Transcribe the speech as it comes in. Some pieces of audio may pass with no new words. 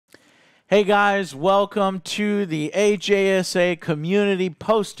Hey guys, welcome to the AJSA Community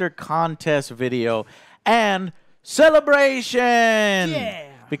Poster Contest video and celebration! Yeah!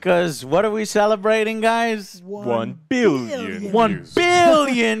 Because what are we celebrating, guys? 1 billion. 1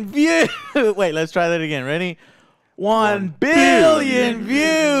 billion views! Wait, let's try that again. Ready? 1 billion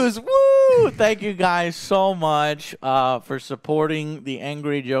views! Woo! Thank you guys so much for supporting the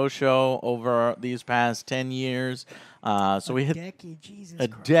Angry Joe Show over these past 10 years. So we hit a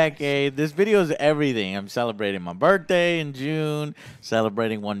decade. This video is everything. I'm celebrating my birthday in June,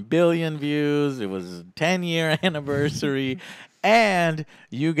 celebrating 1 billion views. It was a 10-year anniversary. And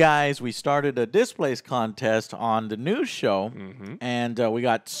you guys, we started a displays contest on the news show, and we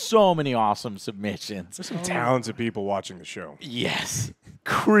got so many awesome submissions. There's some talented people watching the show. Yes.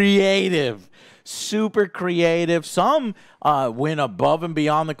 Creative. Super creative. Some went above and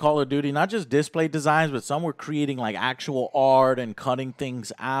beyond the Call of Duty, not just display designs, but some were creating like actual art and cutting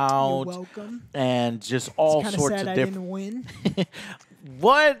things out. You're welcome. And just all it's sorts sad of I different. didn't win.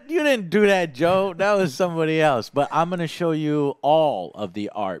 What? You didn't do that, Joe. That was somebody else. But I'm going to show you all of the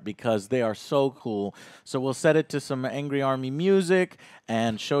art because they are so cool. So we'll set it to some Angry Army music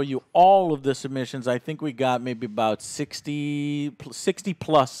and show you all of the submissions. I think we got maybe about 60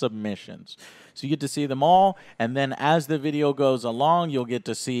 plus submissions. So you get to see them all, and then as the video goes along, you'll get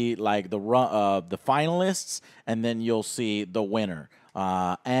to see like the finalists, and then you'll see the winner.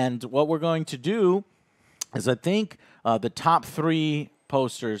 And what we're going to do is I think the top 3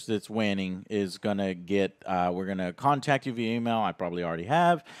 posters that's winning is going to get, we're going to contact you via email. I probably already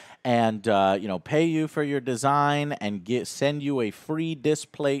have. And, you know, pay you for your design and send you a free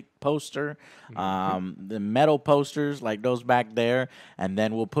display poster, the metal posters like those back there. And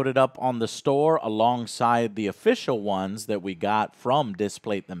then we'll put it up on the store alongside the official ones that we got from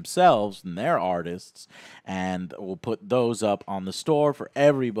Displate themselves and their artists. And we'll put those up on the store for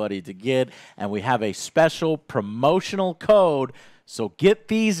everybody to get. And we have a special promotional code. So get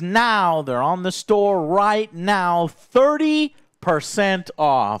these now. They're on the store right now. 30%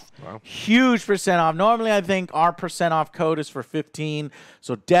 off. Wow. Huge percent off. Normally, I think our percent off code is for 15.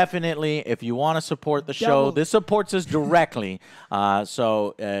 So definitely, if you want to support the show, this supports us directly.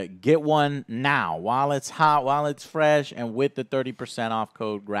 So get one now while it's hot, while it's fresh, and with the 30% off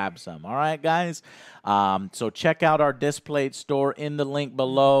code, grab some. All right, guys? So check out our Displate store in the link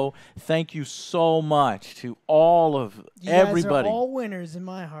below. Thank you so much to all of everybody. You guys are all winners in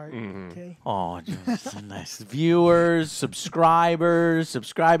my heart. Okay. Oh, just nice. Viewers, subscribers,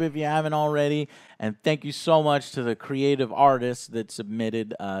 subscribe if you haven't already. And thank you so much to the creative artists that submitted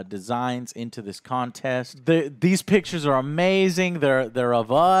designs into this contest. These pictures are amazing. They're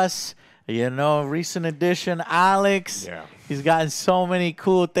of us. You know, recent edition, Alex. Yeah. He's gotten so many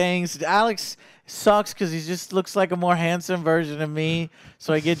cool things. Alex sucks because he just looks like a more handsome version of me.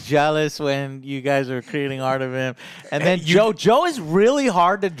 So I get jealous when you guys are creating art of him. And then Joe is really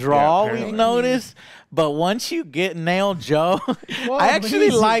hard to draw, yeah, we've noticed. But once you nail Joe, Whoa, I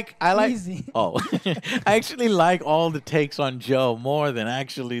actually like Easy. I actually like all the takes on Joe more than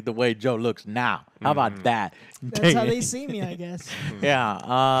actually the way Joe looks now. How about that? That's how they see me, I guess.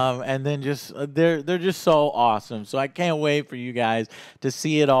 Yeah, and then just they're just so awesome. So I can't wait for you guys to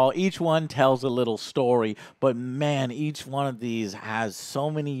see it all. Each one tells a little story, but man, each one of these has so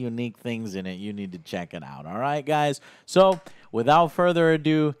many unique things in it. You need to check it out. All right, guys? So without further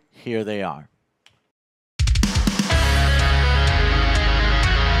ado, here they are.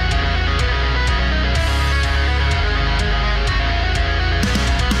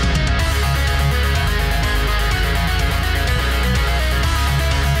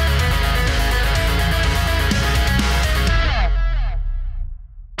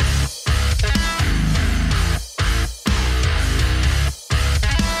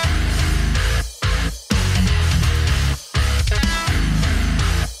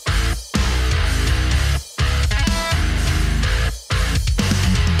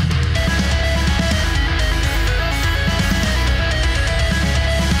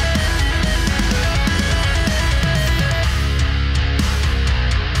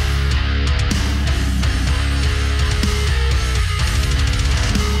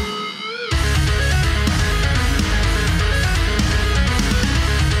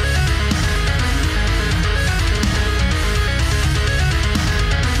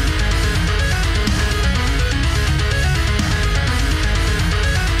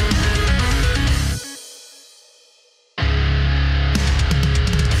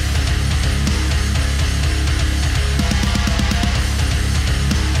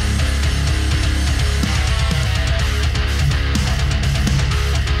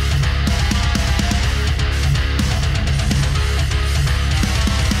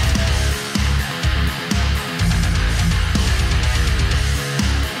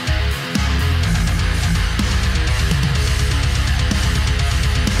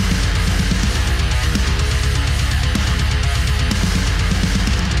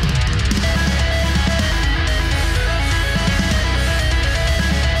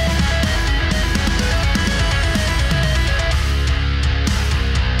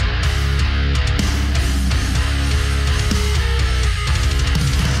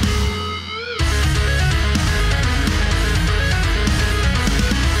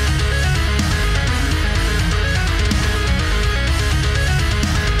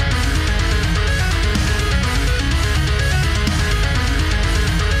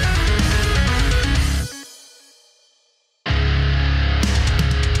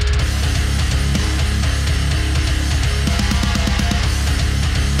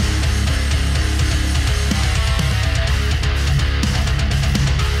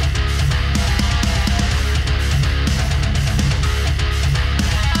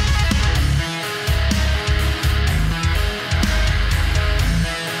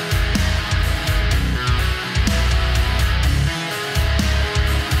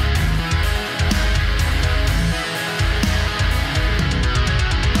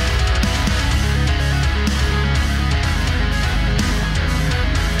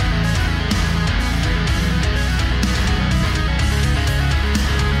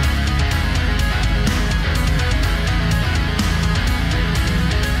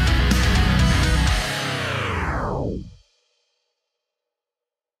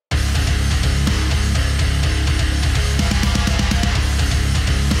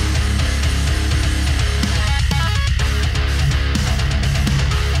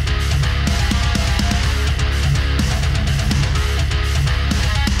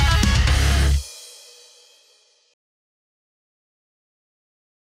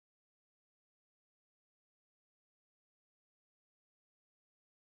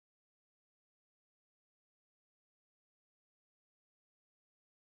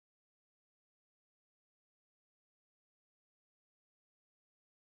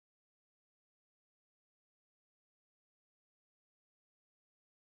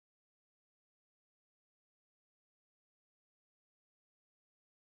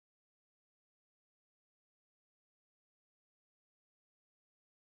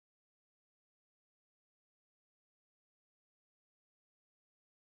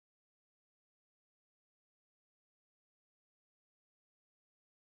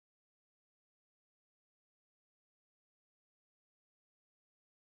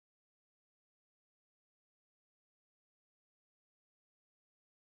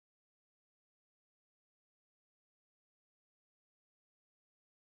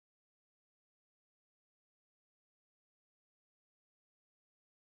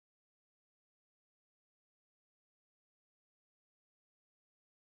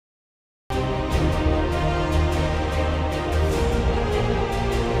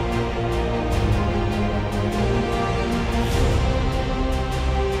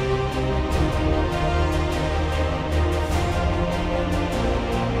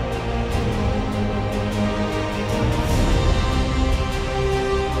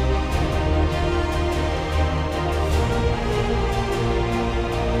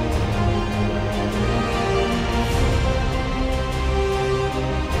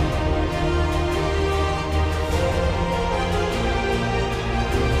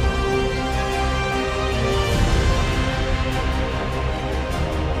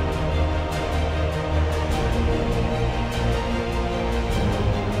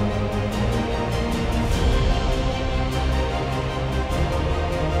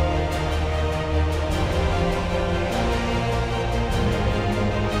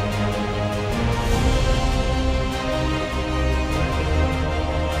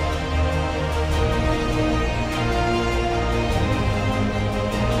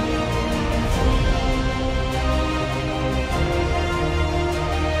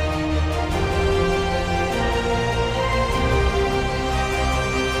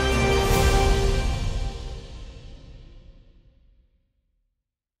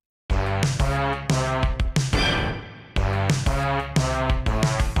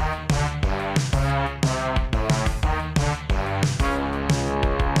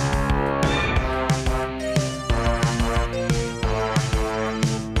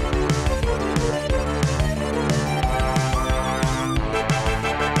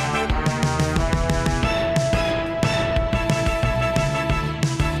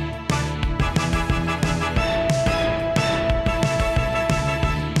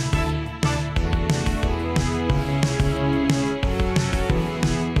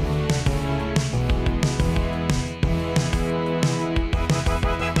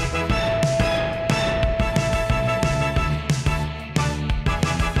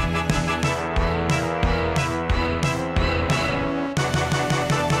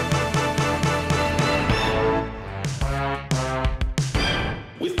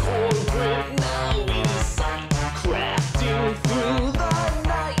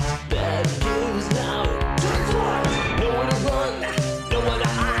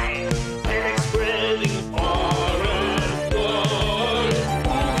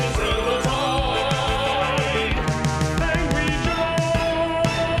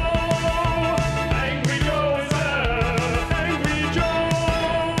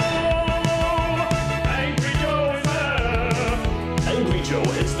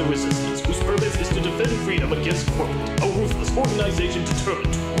 Quote, a ruthless organization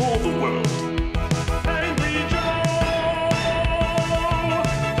determined to rule the world. Angry Joe!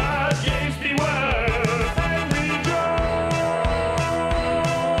 Bad games beware! Angry Joe!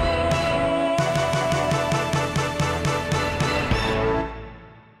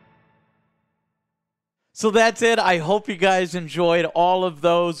 So that's it. I hope you guys enjoyed all of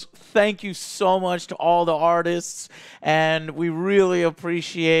those. Thank you so much to all the artists, and we really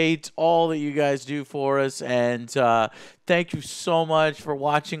appreciate all that you guys do for us. And thank you so much for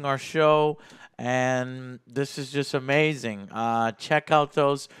watching our show. And this is just amazing. Check out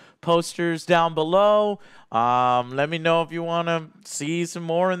those posters down below. Let me know if you want to see some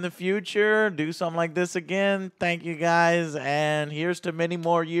more in the future. Do something like this again. Thank you guys. And here's to many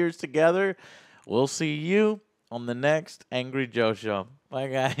more years together. We'll see you on the next Angry Joe Show. Bye,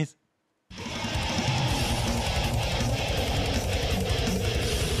 guys.